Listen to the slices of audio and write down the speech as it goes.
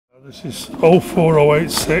This is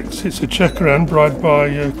 04086. It's a checker hen bred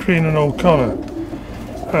by Crean and O'Connor.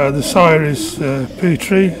 The sire is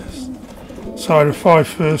Petrie, sire of 5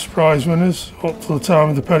 first prize winners up to the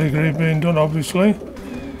time of the pedigree being done, obviously.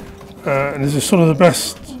 And is a son of the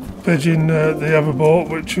best pigeon they ever bought,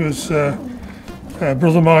 which was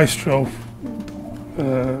Brother Maestro,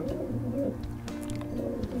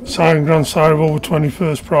 sire and grandsire of over 20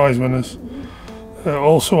 first prize winners.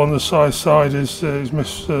 Also on the side is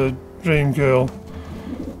Miss Dream Girl,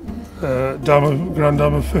 Grand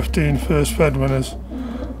Dam of 15 first fed winners.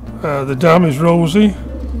 The dam is Rosie,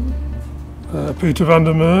 Peter van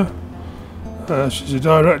der Meer. She's a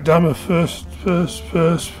direct dam of first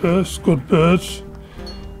good birds,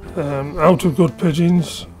 out of good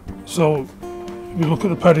pigeons. So if you look at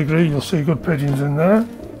the pedigree, you'll see good pigeons in there.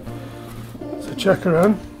 It's a checker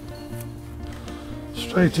hen,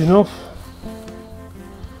 straight enough.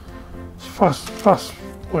 Fast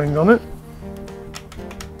wing on it,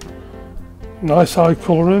 nice eye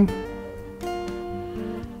colouring,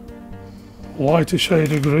 lighter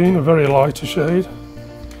shade of green, a very lighter shade,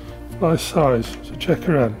 nice size. It's a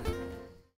checker hen.